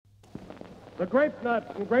The Grape Nuts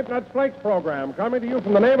and Grape Nuts Flakes program coming to you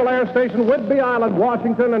from the Naval Air Station, Woodby Island,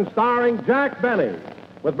 Washington, and starring Jack Benny.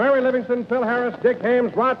 With Mary Livingston, Phil Harris, Dick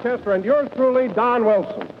Haymes, Rochester, and yours truly, Don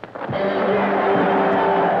Wilson.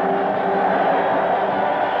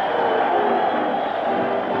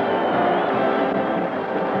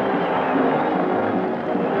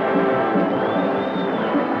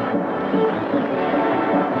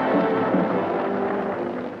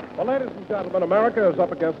 Well, ladies and gentlemen, America is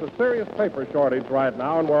up against a serious paper shortage right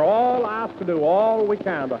now, and we're all asked to do all we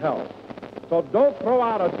can to help. So don't throw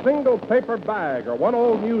out a single paper bag or one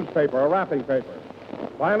old newspaper or wrapping paper.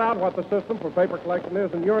 Find out what the system for paper collection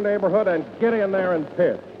is in your neighborhood and get in there and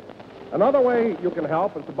pitch. Another way you can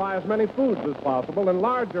help is to buy as many foods as possible in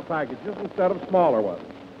larger packages instead of smaller ones.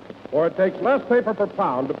 For it takes less paper per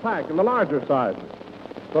pound to pack in the larger sizes.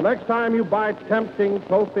 So next time you buy tempting,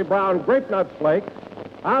 toasty brown Grape Nuts Flakes,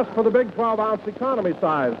 ask for the big 12-ounce economy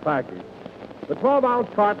size package. The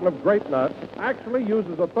 12-ounce carton of Grape Nuts actually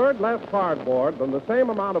uses a third less cardboard than the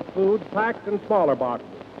same amount of food packed in smaller boxes.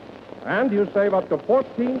 And you save up to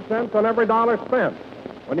 14 cents on every dollar spent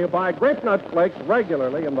when you buy Grape Nuts Flakes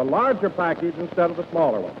regularly in the larger package instead of the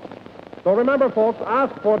smaller one. So remember, folks,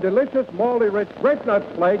 ask for delicious, moldy-rich Grape Nuts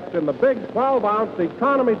Flakes in the big 12-ounce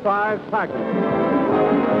economy size package.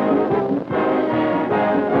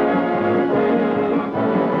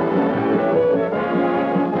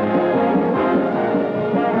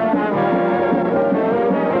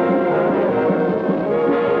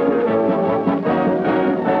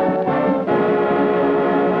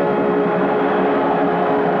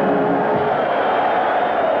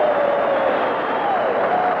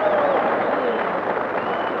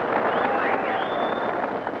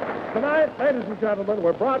 Tonight, ladies and gentlemen,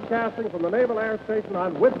 we're broadcasting from the Naval Air Station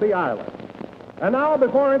on Woodby Island. And now,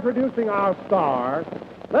 before introducing our star,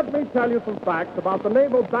 let me tell you some facts about the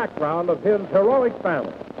naval background of his heroic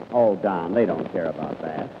family. Oh, Don, they don't care about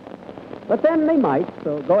that. But then they might,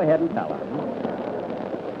 so go ahead and tell them.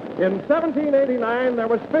 In 1789, there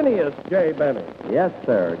was Phineas J. Benny. Yes,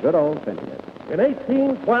 sir, good old Phineas. In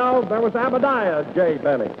 1812, there was Abadiah J.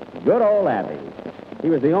 Benny. Good old Abby. He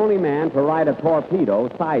was the only man to ride a torpedo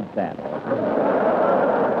side saddle.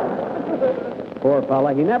 Poor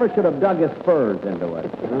fella, he never should have dug his spurs into it.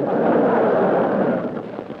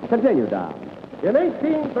 Continue, Don. In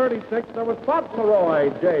 1836, there was Fauntleroy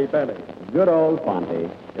J. Benny. Good old Fonty.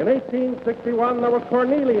 In 1861, there was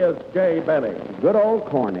Cornelius J. Benny. Good old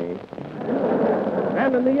Corny.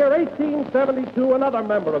 And in the year 1872, another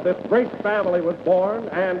member of this great family was born,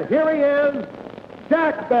 and here he is,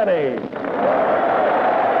 Jack Benny.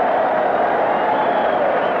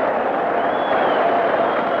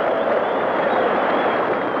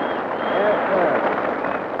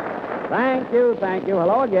 Thank you.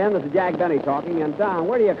 Hello again. This is Jack Benny talking. And, Don,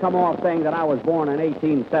 where do you come off saying that I was born in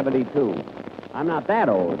 1872? I'm not that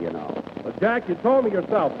old, you know. But, Jack, you told me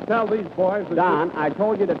yourself to tell these boys that Don, I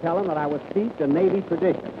told you to tell them that I was steeped in Navy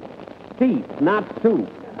tradition. Steeped, not soup.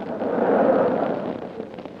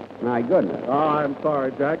 My goodness. Oh, I'm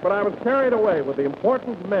sorry, Jack, but I was carried away with the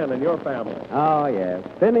important men in your family. Oh, yes.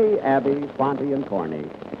 Finney, Abby, Fonty, and Corny.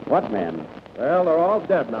 What men? Well, they're all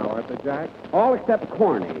dead now, aren't they, Jack? All except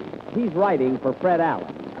Corny. He's writing for Fred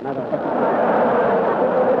Allen.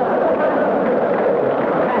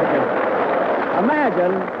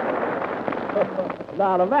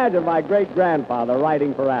 Imagine my great-grandfather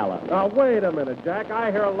writing for Allen. Now, wait a minute, Jack.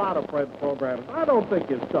 I hear a lot of Fred's programs. I don't think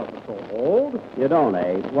his stuff is so old. You don't,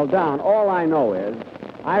 eh? Well, Don, all I know is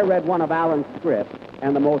I read one of Allen's scripts,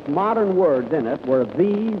 and the most modern words in it were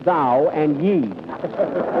thee, thou, and ye.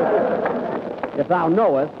 If thou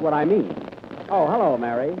knowest what I mean. Oh, hello,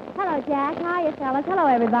 Mary. Hello, Jack. Hiya, fellas. Hello,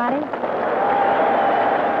 everybody.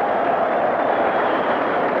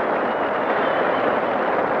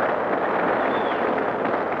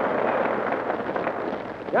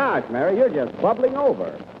 Gosh, Mary, you're just bubbling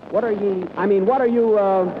over. What are you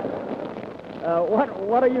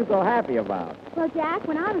so happy about? Well, Jack,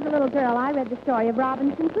 when I was a little girl, I read the story of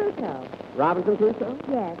Robinson Crusoe. Robinson Crusoe?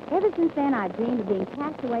 Yes. Ever since then, I've dreamed of being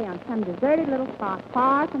cast away on some deserted little spot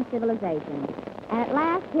far from civilization. And at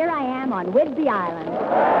last, here I am on Woodby Island.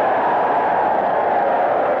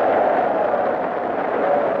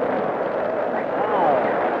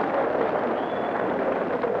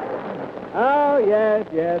 Oh, yes.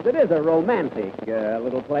 It is a romantic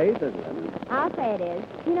little place, isn't it? I'll say it is.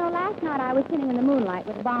 You know, last night I was sitting in the moonlight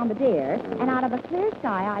with a bombardier, and out of a clear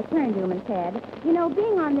sky I turned to him and said, you know,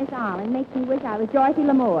 being on this island makes me wish I was Dorothy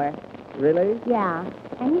Lamour. Really? Yeah.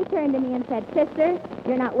 And he turned to me and said, sister,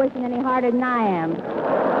 you're not wishing any harder than I am.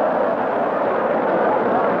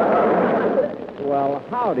 Well,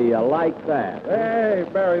 how do you like that? Hey,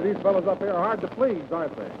 Barry, these fellas up here are hard to please,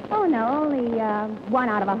 aren't they? Oh, no, only 1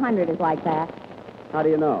 out of 100 is like that. How do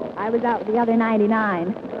you know? I was out with the other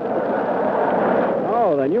 99.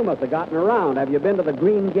 Oh, then you must have gotten around. Have you been to the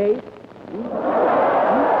Green Gate?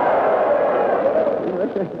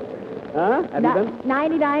 Huh? Have you been?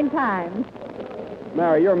 99 times.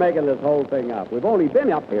 Mary, you're making this whole thing up. We've only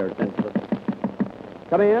been up here since the...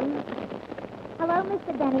 Come in. Hello,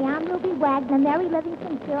 Mr. Denny. I'm Ruby Wagner, Mary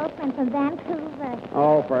Livingston's girlfriend from Vancouver.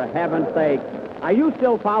 Oh, for heaven's sake. Are you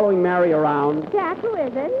still following Mary around? Jack, who is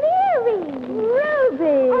it? Mary!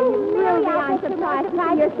 Ruby! Oh, Mary, I'm surprised to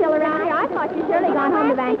see you're still around here. I thought you'd surely gone home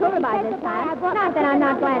to Vancouver by this time. Not that I'm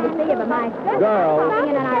not glad to see you, but my goodness. Girls. Calling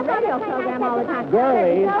in on our radio program all the time.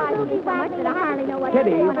 Girlies. I see so much that I hardly know what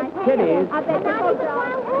Kitties. to do when I say Kitties. it. I bet the folks are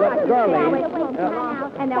all... Girlies.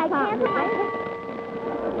 And they'll come.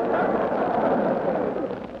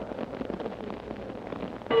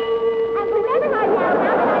 And remember my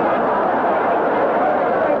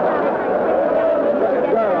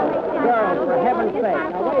Girls, for heaven's sake.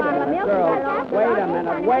 Now, wait a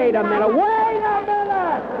minute, girls. Wait a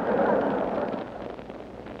minute.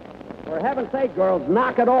 For heaven's sake, girls,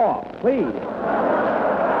 knock it off, please.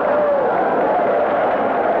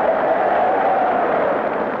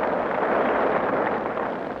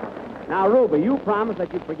 Now, Ruby, you promised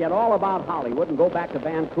that you'd forget all about Hollywood and go back to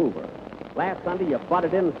Vancouver. Last Sunday, you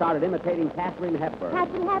butted in and started imitating Katharine Hepburn.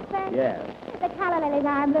 Katharine Hepburn? Yes. The calla lilies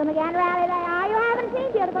are in bloom again. Rally they are. You haven't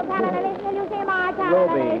seen beautiful calla lilies. Will you see my calla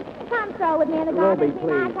lilies? Come stroll with me in the garden and see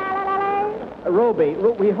my please. calla lilies. Ruby,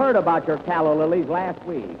 we heard about your calla lilies last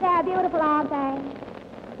week. They're beautiful, aren't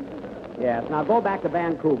they? Yes. Now go back to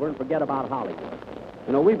Vancouver and forget about Hollywood.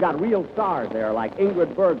 You know, we've got real stars there like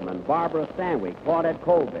Ingrid Bergman, Barbara Stanwyck, Claudette And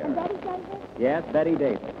Colbert. Betty Davis? Yes, Betty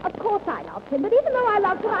Davis. Of course I loved him, but even though I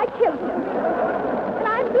loved him, I killed him. And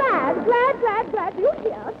I'm glad you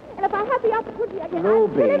hear. And if I had the opportunity again,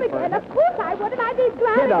 Ruby, I'd kill him again. Of course I would, and I'd be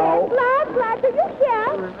glad Kiddo. again. Glad. Do you hear?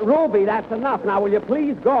 Ruby, that's enough. Now, will you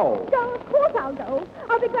please go? No, of course I'll go.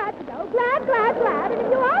 I'll be glad to go. Glad. And if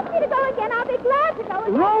you ask me to go again, I'll be glad to go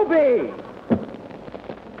again. Ruby!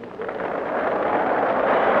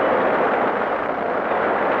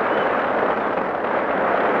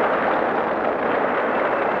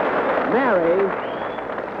 Mary,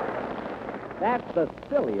 that's the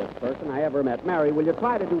silliest person I ever met. Mary, will you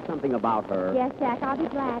try to do something about her? Yes, Jack, I'll be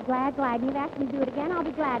glad. And you've asked me to do it again, I'll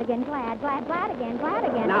be glad again. Glad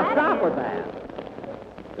again. Now glad stop again. with that.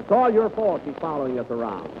 It's all your fault she's following us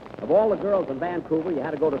around. Of all the girls in Vancouver, you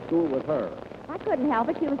had to go to school with her. I couldn't help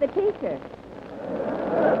it. She was the teacher.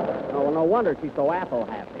 Oh, well, no wonder she's so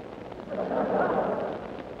apple-happy.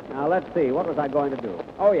 Now, let's see. What was I going to do?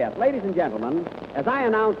 Oh, yes. Ladies and gentlemen, as I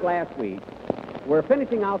announced last week, we're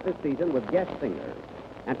finishing out this season with guest singers.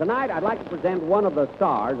 And tonight, I'd like to present one of the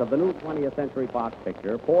stars of the new 20th Century Fox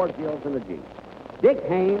picture, Four Jills and a Jeep, Dick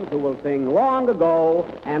Haymes, who will sing Long Ago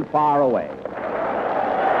and Far Away.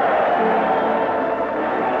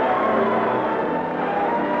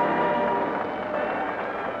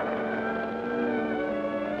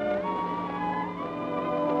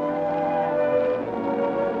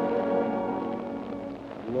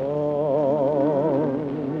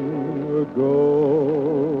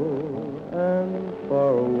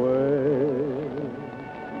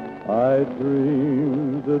 I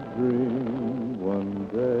dreamed a dream one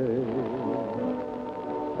day,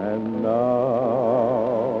 and now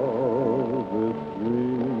this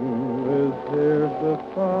dream is here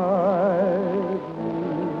beside me.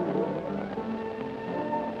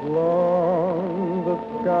 Long the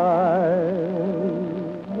skies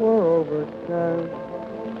were overcast,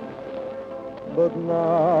 but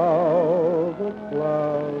now the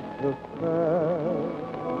clouds have passed.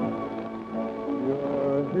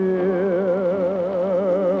 You're here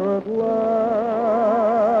at last.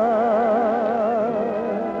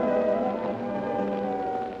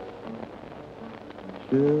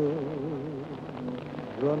 Chills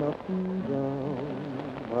run up and down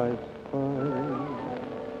my spine.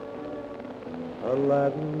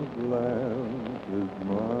 Aladdin's lamp is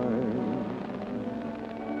mine.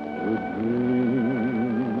 The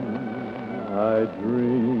dream I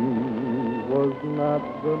dreamed was not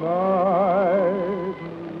denied me.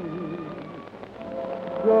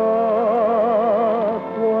 Just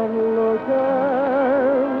one look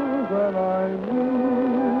and then I knew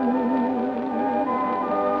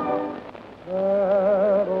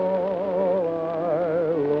that all I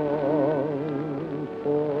longed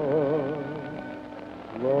for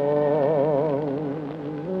long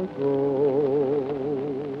ago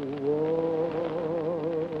was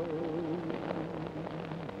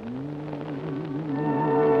you.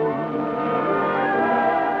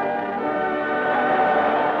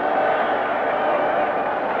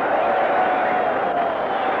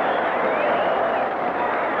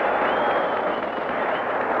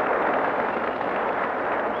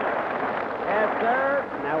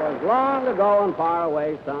 That was Long Ago and Far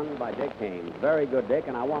Away, sung by Dick Haymes. Very good, Dick,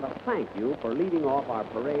 and I want to thank you for leading off our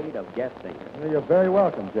parade of guest singers. You're very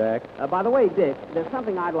welcome, Jack. By the way, Dick, there's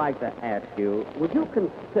something I'd like to ask you. Would you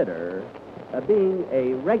consider being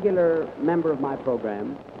a regular member of my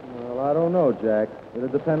program? Well, I don't know, Jack. It'll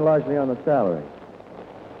depend largely on the salary.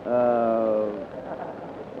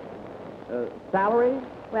 Salary?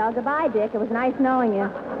 Well, goodbye, Dick. It was nice knowing you.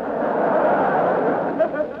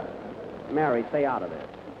 Mary, stay out of it.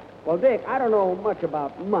 Well, Dick, I don't know much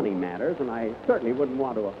about money matters, and I certainly wouldn't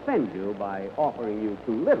want to offend you by offering you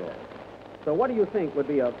too little. So what do you think would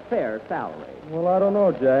be a fair salary? Well, I don't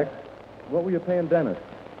know, Jack. What were you paying Dennis?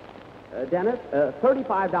 Dennis,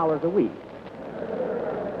 $35 a week.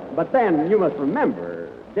 But then, you must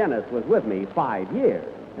remember, Dennis was with me 5 years.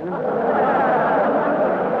 You know?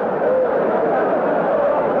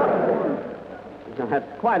 Now,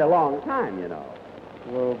 that's quite a long time, you know.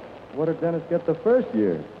 Well, what did Dennis get the first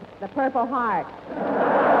year? The Purple Heart.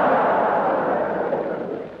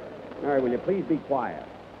 Mary, will you please be quiet?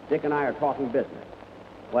 Dick and I are talking business.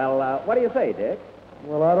 Well, what do you say, Dick?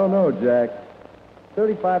 Well, I don't know, Jack.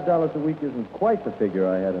 $35 a week isn't quite the figure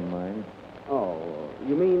I had in mind. Oh,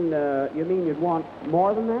 you mean you'd want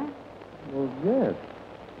more than that? Well, yes.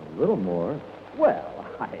 A little more. Well,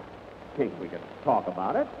 I think we could talk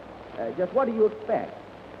about it. Just what do you expect?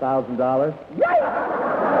 $1,000?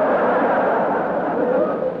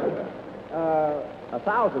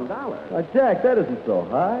 $1,000. Jack, that isn't so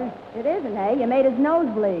high. It isn't, hey? You made his nose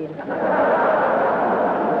bleed.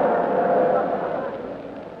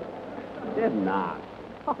 Did not.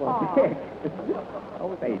 Well, Dick.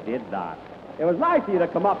 Oh, they did not. It was nice of you to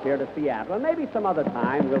come up here to Seattle, and maybe some other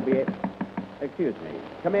time we'll be... Excuse me.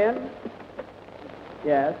 Come in.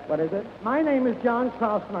 Yes, what is it? My name is John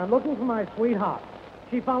Krause, and I'm looking for my sweetheart.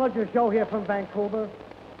 She followed your show here from Vancouver.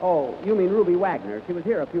 Oh, you mean Ruby Wagner. She was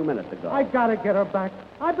here a few minutes ago. I gotta get her back.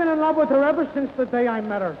 I've been in love with her ever since the day I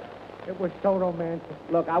met her. It was so romantic.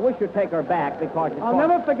 Look, I wish you'd take her back because... I'll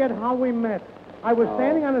never forget how we met. I was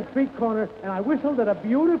standing on a street corner, and I whistled at a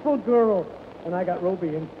beautiful girl, and I got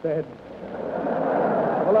Ruby instead.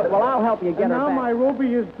 Well, look, I'll help you get and her now back. my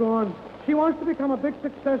Ruby is gone. She wants to become a big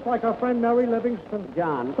success like her friend Mary Livingston.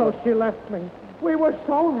 John. So she left me. We were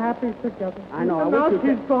so happy together. I know. And now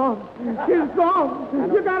she's gone. She's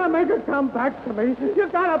gone. You gotta make her come back to me. You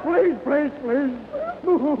gotta, please, please, please.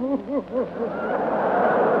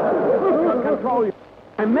 Control you.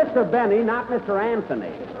 I'm Mr. Benny, not Mr.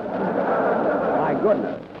 Anthony. My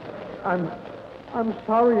goodness. I'm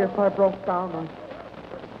sorry if I broke down.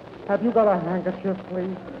 Have you got a handkerchief,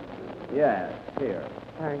 please? Yes, here.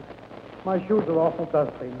 Thanks. My shoes are awful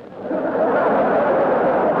dusty.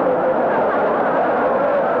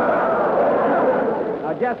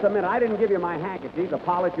 Now, just a minute. I didn't give you my handkerchief to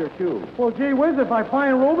polish your shoes. Well, gee whiz, if I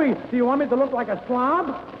find Ruby, do you want me to look like a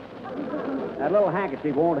slob? That little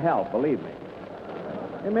handkerchief won't help, believe me.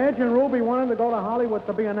 Imagine Ruby wanting to go to Hollywood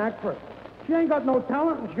to be an actress. She ain't got no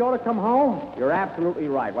talent, and she ought to come home. You're absolutely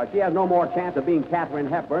right. Why, she has no more chance of being Katharine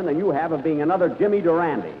Hepburn than you have of being another Jimmy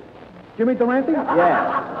Durante. Jimmy Durante?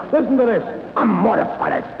 Yes. Listen to this. I'm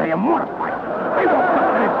mortified, I say. I'm mortified. They won't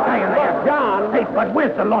come and stay in there. John. Hey, but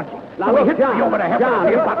where's the logic? Now, we look, hit John, you over the head John,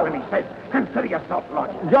 with a look. bottle, and he says, consider yourself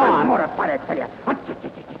logic. John. I'm mortified, I tell you.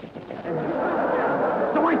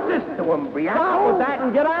 So I says to him, react. Stop with that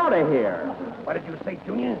and get out of here. What did you say,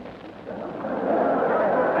 Junior?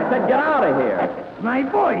 I said get out of here. That's my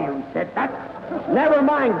boy, you said that. Never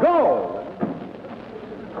mind, go.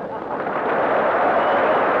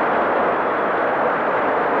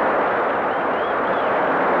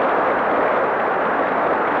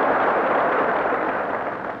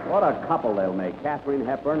 What a couple they'll make, Katharine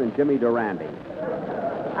Hepburn and Jimmy Durante.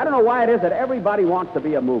 I don't know why it is that everybody wants to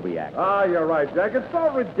be a movie actor. Ah, you're right, Jack. It's so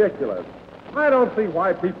ridiculous. I don't see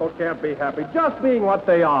why people can't be happy just being what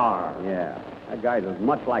they are. Yeah, that guy's as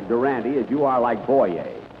much like Durante as you are like Boyer.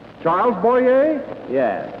 Charles Boyer?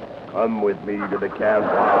 Yes. Come with me to the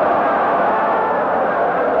campfire.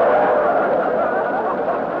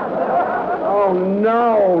 Oh,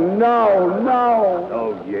 no, no, no.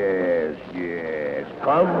 Oh, yes, yes.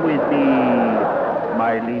 Come with me,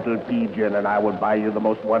 my little pigeon, and I will buy you the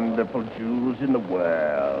most wonderful jewels in the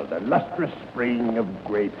world. A lustrous spring of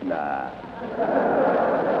grape nuts.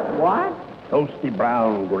 What? Toasty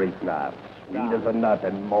brown grape nuts. Sweet as a nut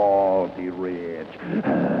and malty rich.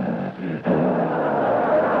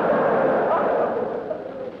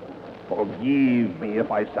 Forgive me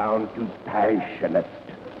if I sound too passionate.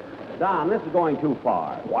 Don, this is going too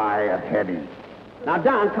far. Quiet, Hetty. Now,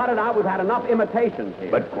 Don, cut it out. We've had enough imitations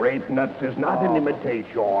here. But Grape Nuts is not an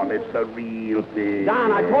imitation. It's the real thing.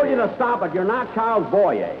 Don, I told you to stop it. You're not Charles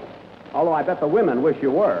Boyer. Although I bet the women wish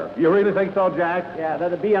you were. You really think so, Jack? Yeah,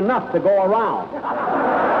 that'd be enough to go around.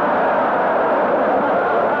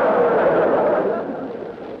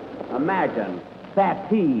 Imagine,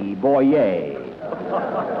 Fatty Boyer.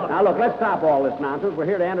 Now, look, let's stop all this nonsense. We're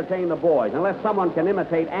here to entertain the boys. Unless someone can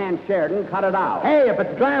imitate Ann Sheridan, cut it out. Hey, if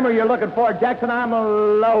it's glamour you're looking for, Jackson, I'm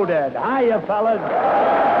loaded. Hiya, fellas.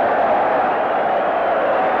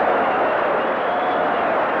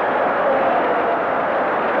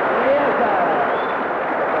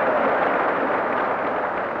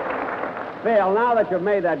 Phil, now that you've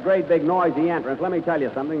made that great big noisy entrance, let me tell you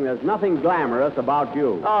something. There's nothing glamorous about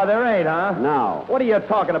you. Oh, there ain't, huh? No. What are you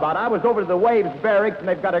talking about? I was over to the Waves barracks, and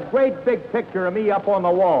they've got a great big picture of me up on the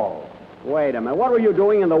wall. Wait a minute. What were you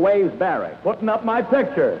doing in the Waves barracks? Putting up my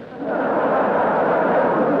picture.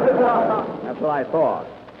 That's what I thought.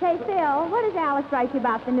 Say, Phil, what does Alice write you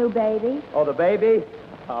about the new baby? Oh, the baby?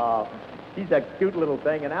 She's a cute little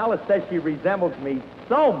thing, and Alice says she resembles me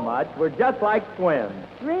so much, we're just like twins.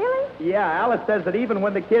 Really? Yeah, Alice says that even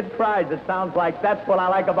when the kid cries, it sounds like that's what I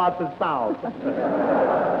like about the South.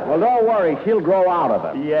 Well, don't worry. She'll grow out of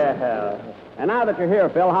it. Yeah. And now that you're here,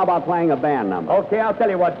 Phil, how about playing a band number? Okay, I'll tell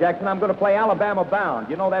you what, Jackson. I'm going to play Alabama Bound.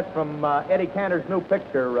 You know, that's from Eddie Cantor's new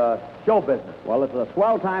picture, Show Business. Well, it's a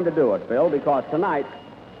swell time to do it, Phil, because tonight...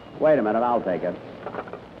 Wait a minute, I'll take it.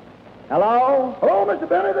 Hello? Hello, Mr.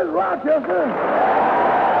 Benny. This is Rochester.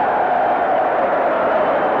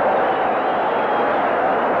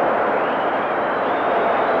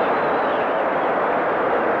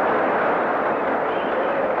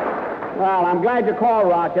 Well, I'm glad you called,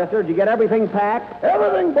 Rochester. Did you get everything packed?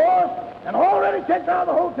 Everything, boss. And already checked out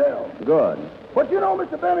of the hotel. Good. But you know,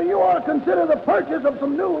 Mr. Benny, you ought to consider the purchase of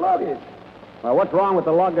some new luggage. Well, what's wrong with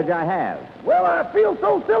the luggage I have? Well, I feel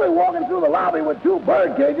so silly walking through the lobby with 2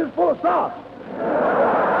 bird cages full of socks.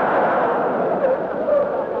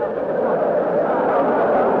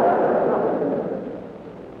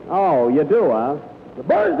 Oh, you do, huh? The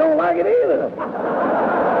birds don't like it either.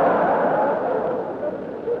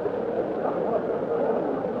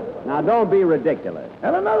 Now, don't be ridiculous.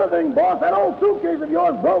 And another thing, boss, that old suitcase of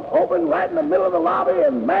yours broke open right in the middle of the lobby,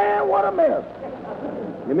 and man, what a mess.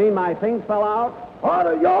 You mean my things fell out? Part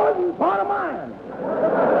of yours and part of mine.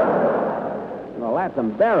 Well, that's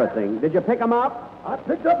embarrassing. Did you pick them up? I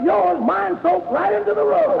picked up yours, mine soaked right into the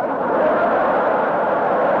rug.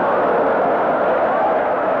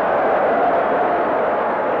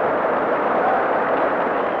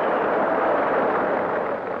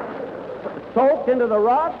 Soaked into the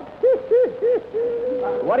rug?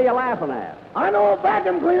 What are you laughing at? I know a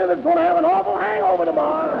vacuum cleaner that's going to have an awful hangover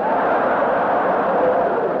tomorrow.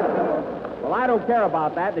 Well, I don't care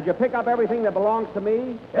about that. Did you pick up everything that belongs to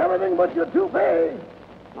me? Everything but your toupee.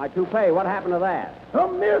 My toupee, what happened to that?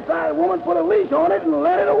 Some nearsighted woman put a leash on it and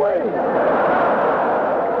let it away.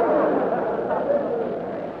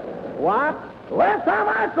 What? Last time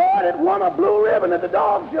I saw it, it won a blue ribbon at the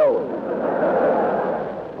dog show.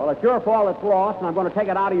 Well, it's your fault it's lost, and I'm going to take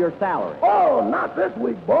it out of your salary. Oh, not this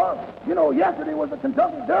week, boss. You know, yesterday was the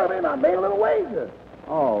Kentucky Derby, and I made a little wager.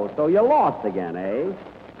 Oh, so you lost again, eh?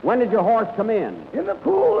 When did your horse come in? In the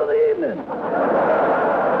cool of the evening.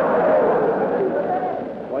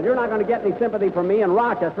 Well, you're not going to get any sympathy from me in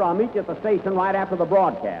Rochester. I'll meet you at the station right after the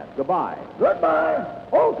broadcast. Goodbye. Goodbye.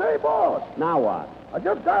 Oh, say, boss, Now what? I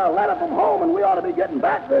just got a letter from home, and we ought to be getting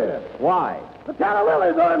back there. Why? The canna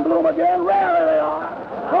lilies are in bloom again. Rarely they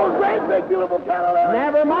are. Those great, big, beautiful canna lilies.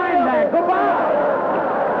 Never mind that. Goodbye.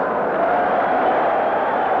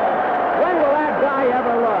 When will that guy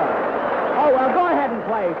ever learn? Oh, well, go ahead and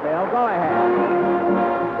play, Phil. Go ahead.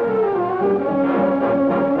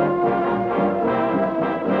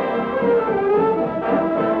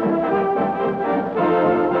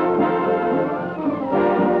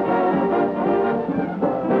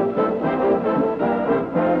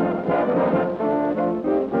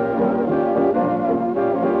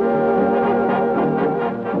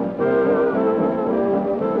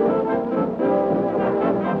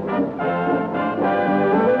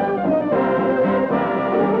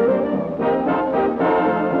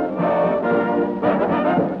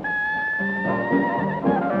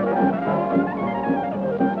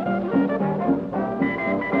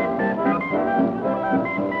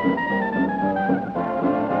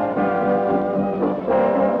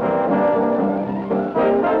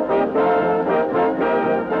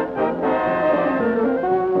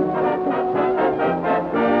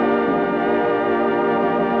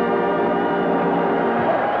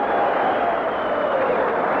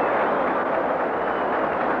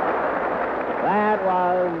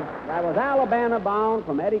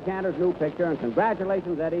 song from Eddie Cantor's new picture, and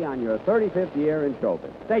congratulations, Eddie, on your 35th year in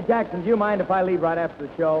showbiz. Say, Jackson, do you mind if I leave right after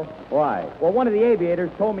the show? Why? Well, one of the aviators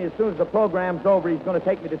told me as soon as the program's over, he's going to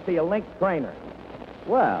take me to see a lynx trainer.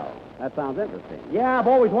 Well, that sounds interesting. Yeah, I've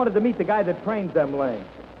always wanted to meet the guy that trains them lynx.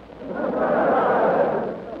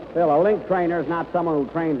 Phil, a lynx trainer is not someone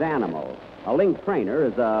who trains animals. A lynx trainer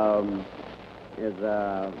is Don,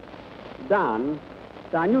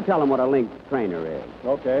 you tell him what a lynx trainer is.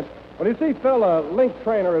 Okay. Well, you see, Phil, a link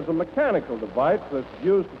trainer is a mechanical device that's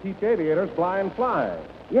used to teach aviators blind flying.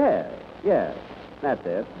 Yes, that's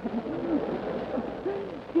it.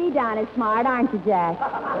 Gee, Don is smart, aren't you, Jack?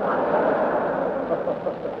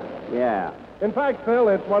 Yeah. In fact, Phil,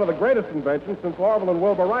 it's one of the greatest inventions since Orville and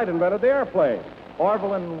Wilbur Wright invented the airplane.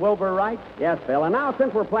 Orville and Wilbur Wright? Yes, Phil. And now,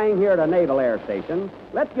 since we're playing here at a naval air station,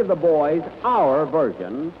 let's give the boys our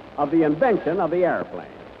version of the invention of the airplane.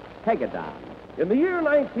 Take it down. In the year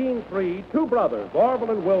 1903, two brothers,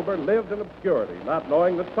 Orville and Wilbur, lived in obscurity, not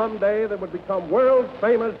knowing that someday they would become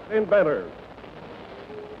world-famous inventors.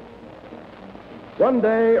 One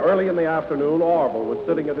day, early in the afternoon, Orville was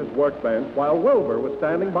sitting at his workbench while Wilbur was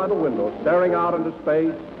standing by the window, staring out into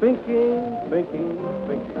space, thinking.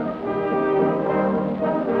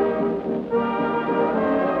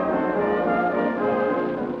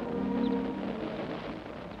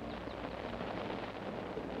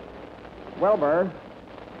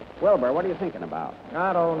 Wilbur, what are you thinking about?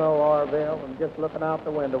 I don't know, Orville. I'm just looking out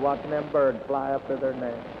the window, watching them birds fly up to their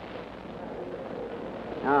nest.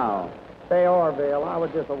 Oh. Say, Orville, I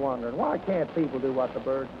was just a-wondering, why can't people do what the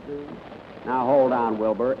birds do? Now, hold on,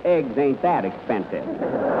 Wilbur. Eggs ain't that expensive.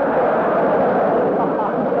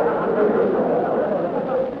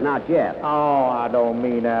 Not yet. Oh, I don't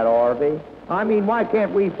mean that, Orville. I mean, why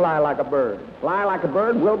can't we fly like a bird? Fly like a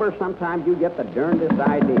bird, Wilbur, sometimes you get the darndest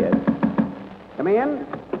ideas. Come in.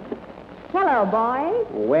 Hello, boys.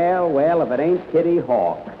 Well, if it ain't Kitty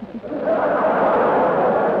Hawk.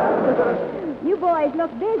 You boys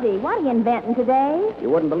look busy. What are you inventing today? You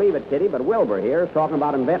wouldn't believe it, Kitty, but Wilbur here is talking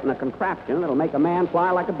about inventing a contraption that'll make a man fly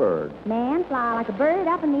like a bird. Man, fly like a bird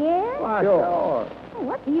up in the air? Why, sure. Oh,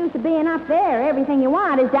 what's the use of being up there? Everything you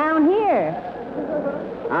want is down here.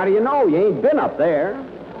 How do you know? You ain't been up there.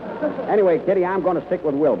 Anyway, Kitty, I'm going to stick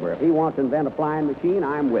with Wilbur. If he wants to invent a flying machine,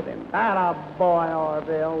 I'm with him. Atta boy,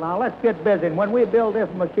 Orville. Now, let's get busy. And when we build this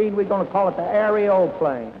machine, we're going to call it the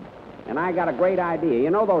aeroplane. And I got a great idea.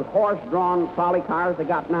 You know those horse-drawn trolley cars they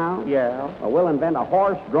got now? Yeah. Well, we'll invent a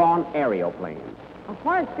horse-drawn aeroplane. A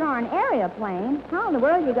horse-drawn aeroplane? How in the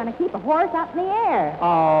world are you going to keep a horse up in the air?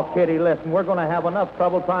 Oh, Kitty, listen, we're going to have enough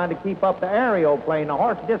trouble trying to keep up the aeroplane. The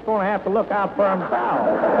horse is just going to have to look out for himself.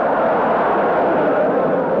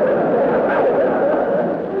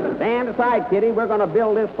 Stand aside, Kitty. We're going to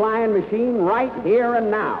build this flying machine right here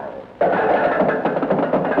and now.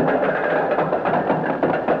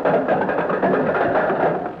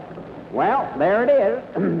 Well, there it is.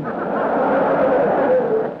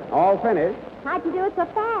 All finished. How'd you do it so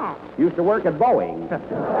fast? Used to work at Boeing.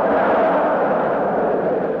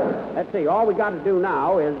 Let's see. All we got to do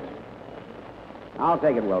now is... I'll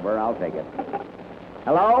take it, Wilbur. I'll take it.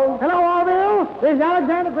 Hello? Hello, Orville. This is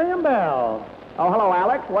Alexander Graham Bell. Oh, hello,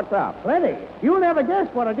 Alex. What's up? Plenty. You'll never guess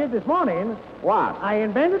what I did this morning. What? I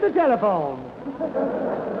invented the telephone.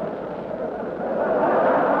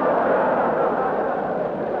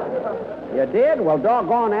 You did? Well,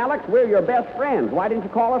 doggone, Alex, we're your best friends. Why didn't you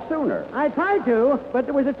call us sooner? I tried to, but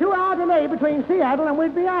there was a 2-hour delay between Seattle and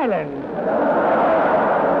Woodby Island.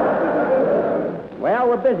 Well,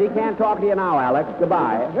 we're busy. Can't talk to you now, Alex.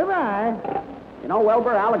 Goodbye. Goodbye. You know,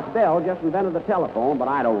 Wilbur, Alex Bell just invented the telephone, but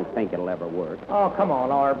I don't think it'll ever work. Oh, come on,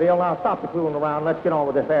 Orville. Now, stop the fooling around. Let's get on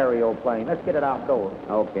with this aeroplane. Let's get it outdoors.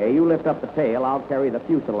 Okay, you lift up the tail. I'll carry the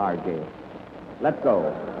fuselage. Let's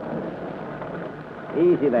go.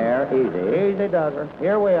 Easy there, easy. Easy does her.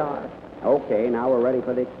 Here we are. Okay, now we're ready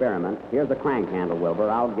for the experiment. Here's the crank handle, Wilbur.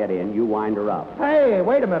 I'll get in. You wind her up. Hey,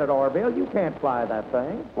 wait a minute, Orville. You can't fly that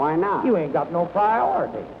thing. Why not? You ain't got no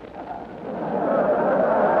priority.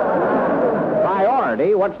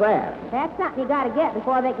 Priority? What's that? That's something you got to get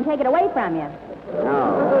before they can take it away from you.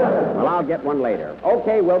 Oh. Well, I'll get one later.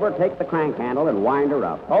 Okay, Wilbur, take the crank handle and wind her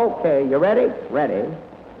up. Okay, you ready? Ready.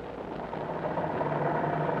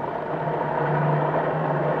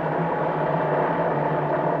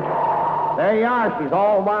 There you are. She's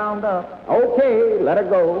all wound up. Okay, let her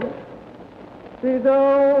go. She's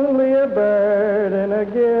only a bird in a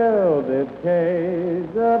gilded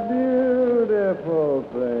cage, a beautiful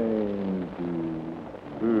thing to...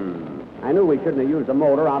 I knew we shouldn't have used the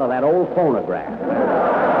motor out of that old phonograph.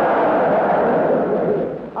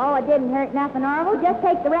 Oh, it didn't hurt nothing, Orville. Just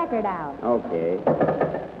take the record out. Okay.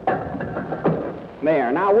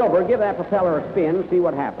 There. Now, Wilbur, give that propeller a spin and see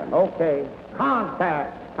what happens. Okay.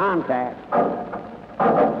 Contact. Contact.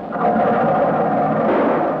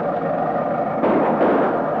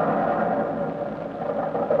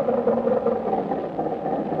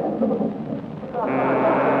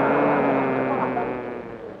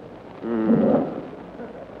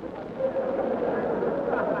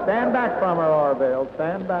 Stand back from her, Orville.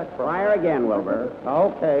 Stand back from her. Fire again, Wilbur.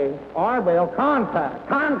 Okay. Orville, contact.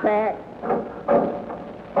 Contact.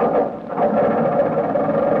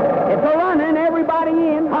 It's a running. Everybody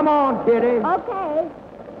in. Come on, Kitty. Okay.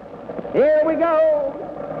 Here we go.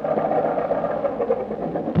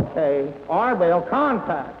 Okay. Orville,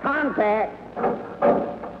 contact. Contact.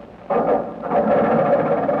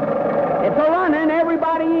 It's a running.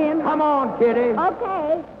 Everybody in. Come on, Kitty.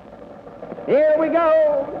 Okay. Here we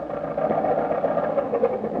go.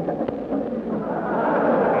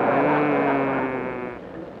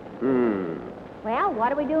 Well, what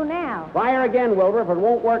do we do now? Fire again, Wilbur. If it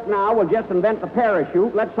won't work now, we'll just invent the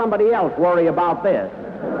parachute. Let somebody else worry about this.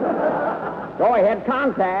 Go ahead,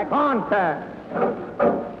 contact. Contact.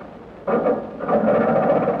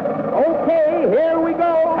 Okay, here we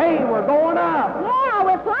go. Hey, we're going up. Yeah,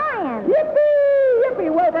 we're flying. Yippee! Yippee,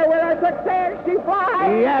 Wilbur, we're a success. She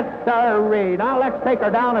flies. Yes, sirree. Now let's take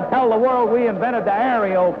her down and tell the world we invented the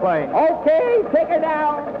aeroplane. Okay, take her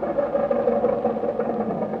down.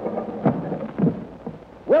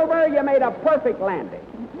 Wilbur, you made a perfect landing.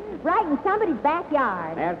 Right in somebody's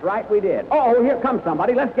backyard. That's right, we did. Oh, here comes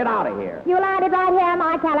somebody. Let's get out of here. You landed right here,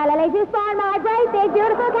 my calla lilies. You spoiled my great big,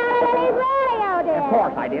 beautiful calla lilies rodeo, dear. Of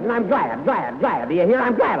course I did, and I'm glad. Do you hear?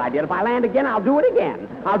 I'm glad I did. If I land again, I'll do it again.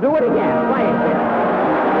 Play it, kid.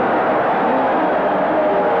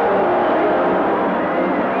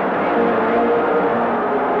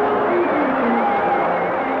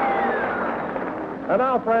 And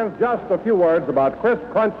now, friends, just a few words about crisp,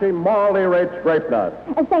 crunchy, morally rich grape nuts.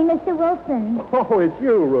 Say, Mr. Wilson. Oh, it's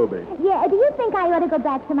you, Ruby. Yeah, do you think I ought to go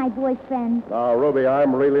back to my boyfriend? Now, Ruby,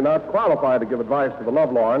 I'm really not qualified to give advice to the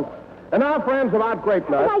lovelorn. And now, friends, about grape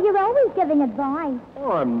nuts. Why, you're always giving advice.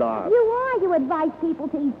 Oh, I'm not. You are. You advise people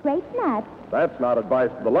to eat grape nuts. That's not advice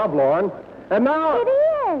to the lovelorn. And now... It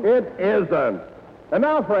is. It isn't. And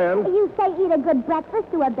now, friends... You say eat a good breakfast,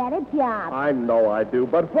 do a better job. I know I do,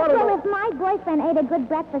 but what... Well, if my boyfriend ate a good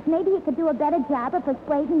breakfast, maybe he could do a better job of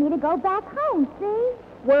persuading me to go back home, see?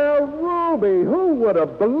 Well, Ruby, who would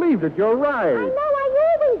have believed it? You're right. I know,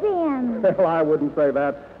 I always am. Well, I wouldn't say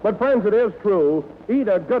that. But, friends, it is true. Eat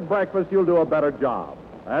a good breakfast, you'll do a better job.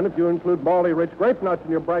 And if you include Baldy-rich grape nuts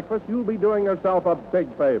in your breakfast, you'll be doing yourself a big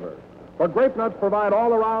favor. For grape nuts provide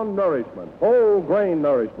all-around nourishment, whole grain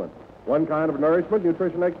nourishment. One kind of nourishment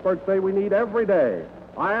nutrition experts say we need every day.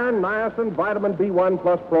 Iron, niacin, vitamin B1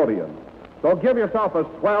 plus protein. So give yourself a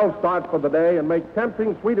swell start for the day and make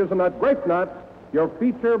tempting sweet as a nut grape nuts your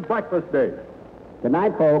feature breakfast dish. Good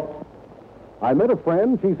night, folks. I met a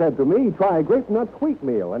friend. She said to me, try Grape Nut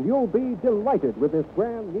Wheatmeal, and you'll be delighted with this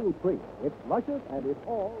brand new treat. It's luscious and it's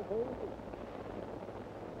all whole wheat.